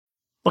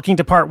Looking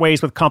to part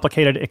ways with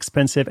complicated,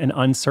 expensive, and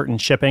uncertain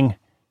shipping?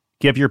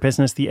 Give your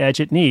business the edge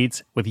it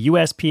needs with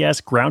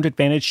USPS Ground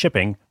Advantage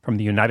shipping from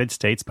the United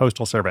States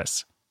Postal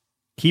Service.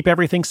 Keep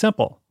everything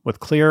simple with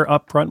clear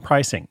upfront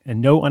pricing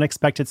and no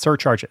unexpected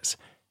surcharges.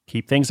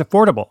 Keep things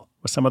affordable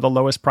with some of the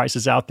lowest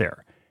prices out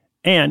there.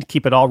 And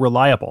keep it all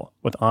reliable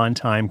with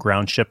on-time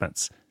ground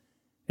shipments.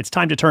 It's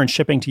time to turn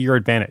shipping to your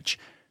advantage.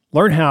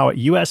 Learn how at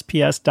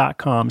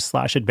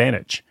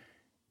USPS.com/advantage.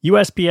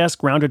 USPS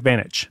Ground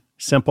Advantage.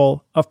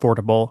 Simple,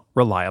 affordable,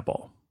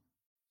 reliable.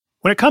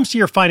 When it comes to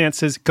your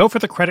finances, go for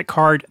the credit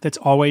card that's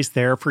always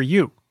there for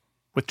you.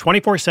 With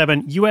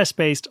 24/7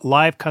 US-based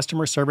live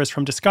customer service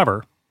from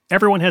Discover,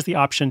 everyone has the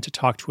option to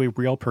talk to a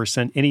real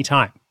person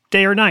anytime,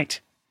 day or night.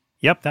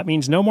 Yep, that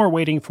means no more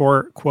waiting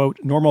for, quote,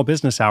 normal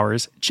business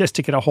hours just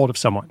to get a hold of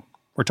someone.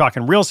 We're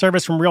talking real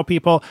service from real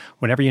people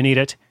whenever you need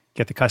it.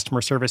 Get the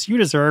customer service you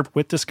deserve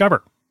with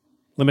Discover.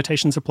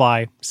 Limitations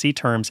apply. See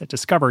terms at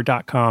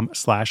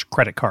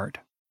discover.com/creditcard.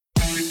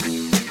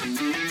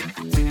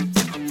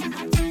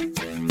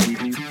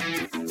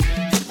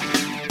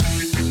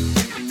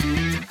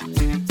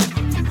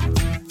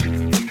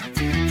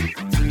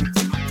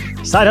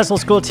 Side Hustle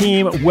School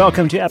team,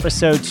 welcome to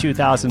episode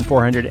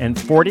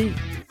 2440.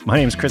 My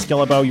name is Chris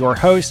Gillibo, your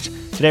host.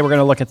 Today we're going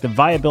to look at the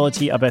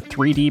viability of a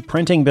 3D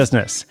printing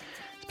business.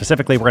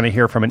 Specifically, we're going to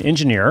hear from an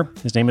engineer.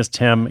 His name is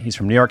Tim. He's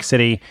from New York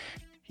City.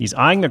 He's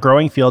eyeing the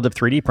growing field of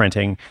 3D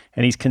printing,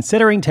 and he's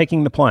considering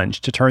taking the plunge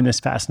to turn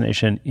this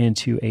fascination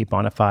into a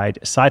bona fide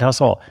side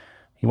hustle.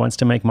 He wants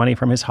to make money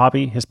from his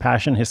hobby, his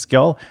passion, his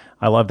skill.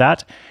 I love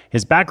that.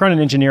 His background in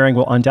engineering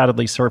will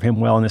undoubtedly serve him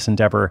well in this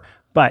endeavor,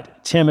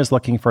 but Tim is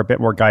looking for a bit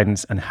more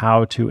guidance on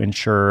how to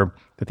ensure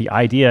that the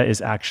idea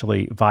is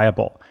actually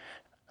viable.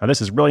 Now,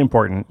 this is really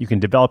important. You can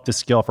develop this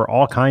skill for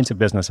all kinds of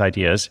business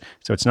ideas.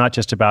 So it's not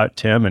just about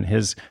Tim and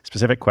his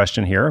specific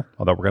question here,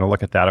 although we're going to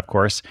look at that, of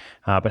course.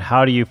 But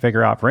how do you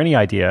figure out for any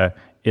idea,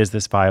 is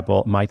this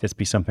viable? Might this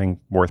be something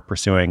worth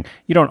pursuing?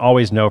 You don't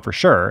always know for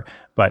sure,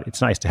 but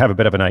it's nice to have a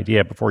bit of an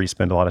idea before you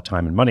spend a lot of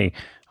time and money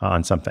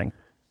on something.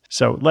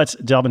 So let's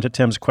delve into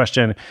Tim's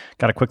question.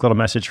 Got a quick little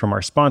message from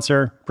our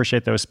sponsor.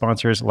 Appreciate those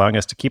sponsors allowing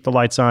us to keep the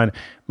lights on.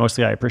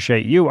 Mostly, I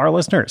appreciate you, our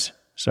listeners.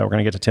 So we're going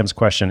to get to Tim's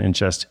question in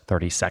just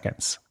 30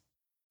 seconds.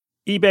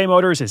 eBay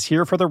Motors is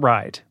here for the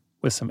ride.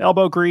 With some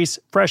elbow grease,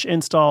 fresh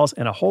installs,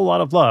 and a whole lot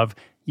of love,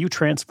 you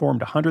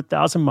transformed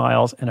 100,000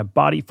 miles and a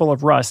body full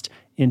of rust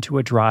into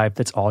a drive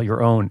that's all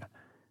your own.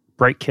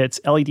 Brake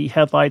kits, LED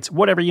headlights,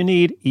 whatever you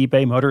need,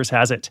 eBay Motors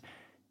has it.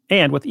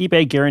 And with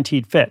eBay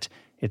Guaranteed Fit,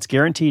 it's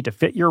guaranteed to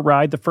fit your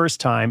ride the first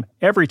time,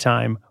 every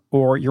time,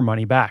 or your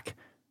money back.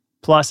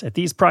 Plus, at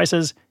these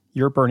prices,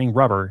 you're burning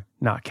rubber,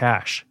 not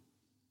cash.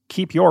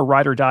 Keep your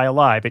ride or die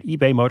alive at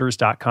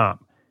ebaymotors.com.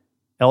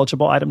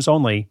 Eligible items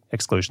only.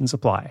 Exclusions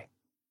apply.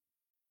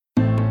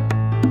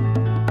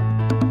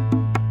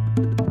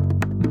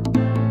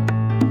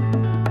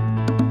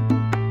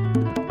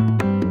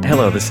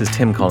 Hello, this is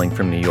Tim calling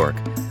from New York.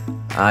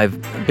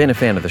 I've been a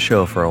fan of the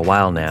show for a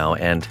while now,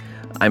 and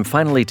I'm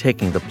finally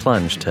taking the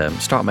plunge to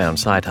start my own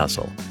side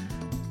hustle.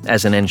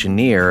 As an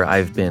engineer,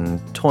 I've been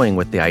toying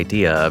with the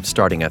idea of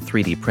starting a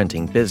 3D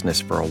printing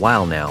business for a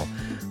while now.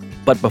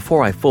 But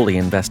before I fully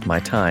invest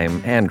my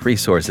time and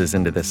resources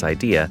into this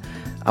idea,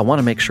 I want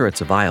to make sure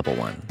it's a viable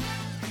one.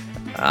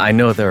 I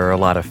know there are a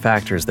lot of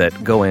factors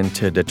that go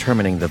into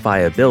determining the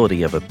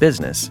viability of a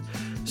business,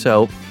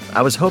 so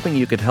I was hoping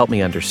you could help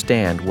me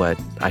understand what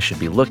I should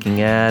be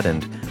looking at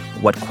and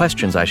what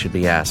questions I should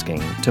be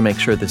asking to make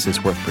sure this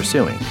is worth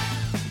pursuing.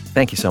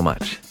 Thank you so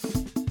much.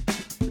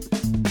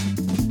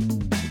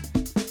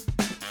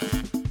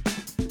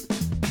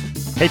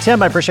 Hey,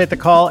 Tim, I appreciate the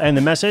call and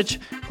the message.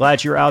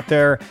 Glad you're out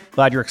there.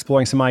 Glad you're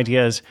exploring some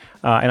ideas.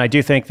 And I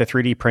do think the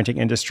 3D printing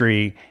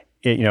industry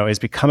is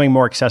becoming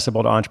more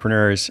accessible to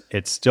entrepreneurs.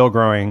 It's still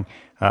growing.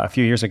 A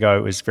few years ago,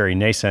 it was very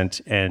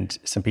nascent, and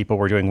some people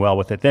were doing well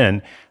with it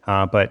then.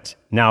 But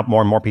now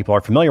more and more people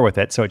are familiar with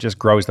it, so it just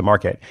grows the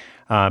market.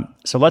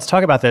 So let's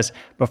talk about this.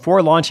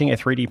 Before launching a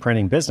 3D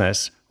printing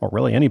business, or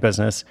really any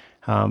business,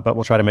 but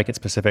we'll try to make it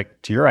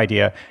specific to your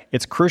idea,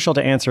 it's crucial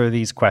to answer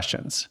these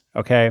questions,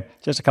 okay?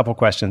 Just a couple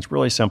questions,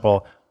 really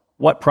simple.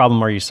 What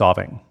problem are you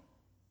solving?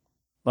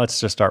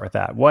 Let's just start with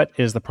that. What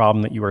is the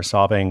problem that you are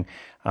solving?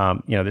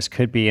 This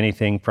could be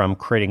anything from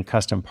creating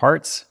custom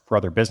parts for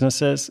other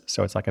businesses,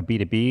 so it's like a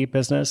B2B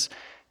business,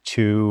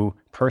 to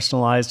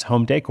personalized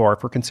home decor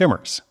for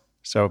consumers.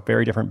 So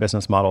very different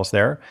business models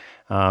there,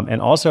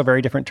 and also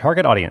very different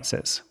target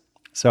audiences.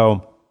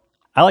 So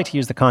I like to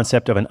use the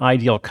concept of an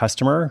ideal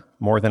customer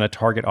more than a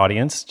target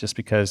audience, just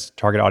because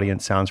target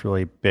audience sounds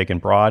really big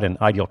and broad, and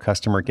ideal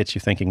customer gets you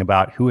thinking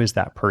about who is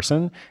that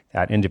person,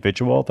 that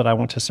individual that I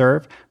want to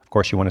serve. Of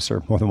course, you want to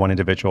serve more than one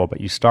individual, but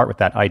you start with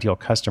that ideal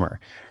customer.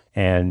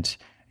 And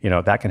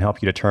that can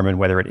help you determine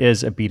whether it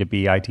is a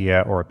B2B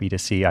idea or a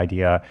B2C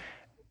idea.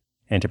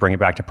 And to bring it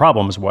back to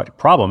problems, what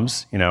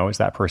problems, is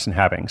that person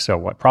having? So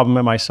what problem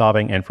am I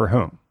solving and for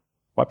whom?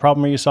 What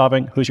problem are you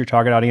solving? Who's your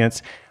target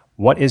audience?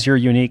 What is your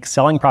unique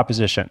selling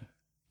proposition?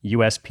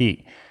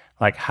 USP.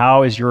 Like,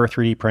 how is your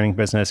 3D printing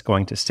business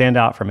going to stand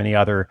out from any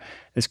other?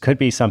 This could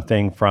be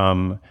something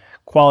from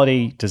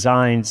quality,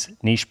 designs,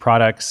 niche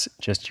products,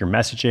 just your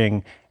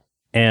messaging.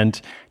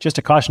 And just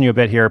to caution you a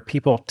bit here,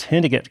 people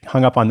tend to get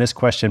hung up on this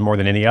question more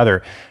than any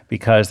other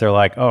because they're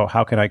like, oh,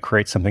 how can I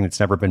create something that's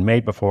never been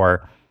made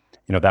before?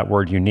 You know, that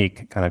word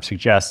unique kind of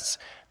suggests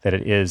that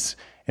it is,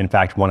 in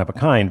fact, one of a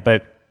kind.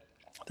 But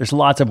there's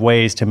lots of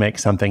ways to make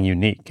something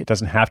unique. It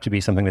doesn't have to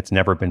be something that's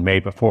never been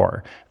made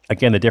before.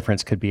 Again, the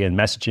difference could be in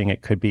messaging.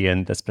 It could be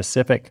in the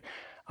specific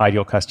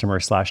ideal customer /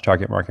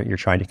 target market you're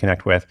trying to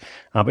connect with.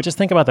 But just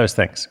think about those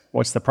things.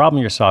 What's the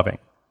problem you're solving?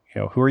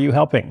 You know, who are you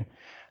helping?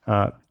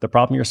 The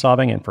problem you're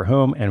solving and for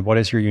whom, and what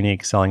is your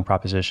unique selling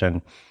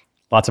proposition?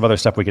 Lots of other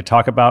stuff we could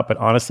talk about, but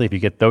honestly, if you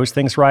get those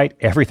things right,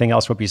 everything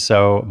else would be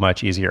so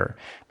much easier.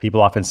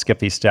 People often skip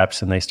these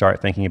steps and they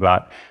start thinking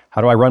about,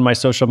 how do I run my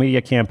social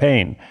media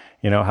campaign?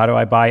 You know, how do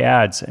I buy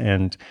ads?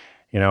 And,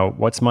 you know,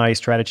 what's my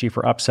strategy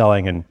for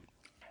upselling? And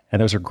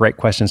those are great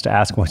questions to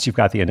ask once you've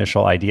got the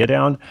initial idea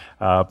down,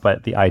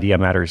 but the idea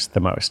matters the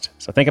most.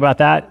 So think about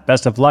that.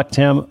 Best of luck,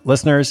 Tim.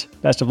 Listeners,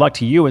 best of luck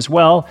to you as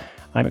well.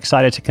 I'm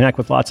excited to connect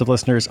with lots of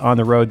listeners on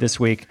the road this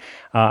week.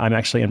 I'm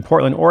actually in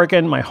Portland,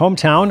 Oregon, my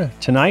hometown,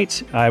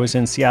 tonight. I was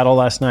in Seattle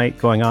last night,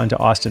 going on to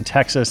Austin,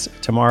 Texas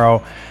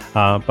tomorrow,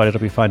 but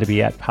it'll be fun to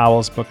be at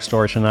Powell's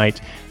Bookstore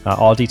tonight.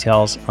 All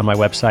details on my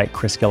website,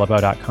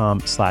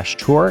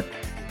 chrisguillebeau.com/tour.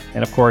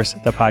 And of course,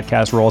 the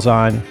podcast rolls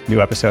on, new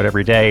episode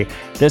every day.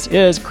 This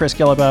is Chris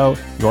Guillebeau,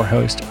 your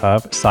host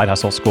of Side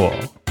Hustle School.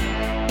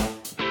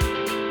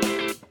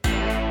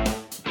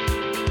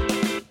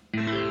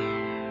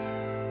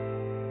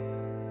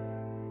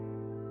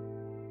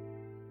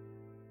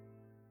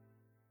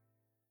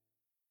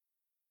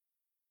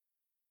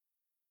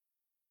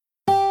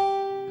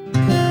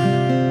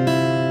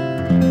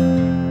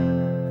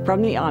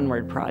 From the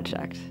Onward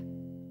Project.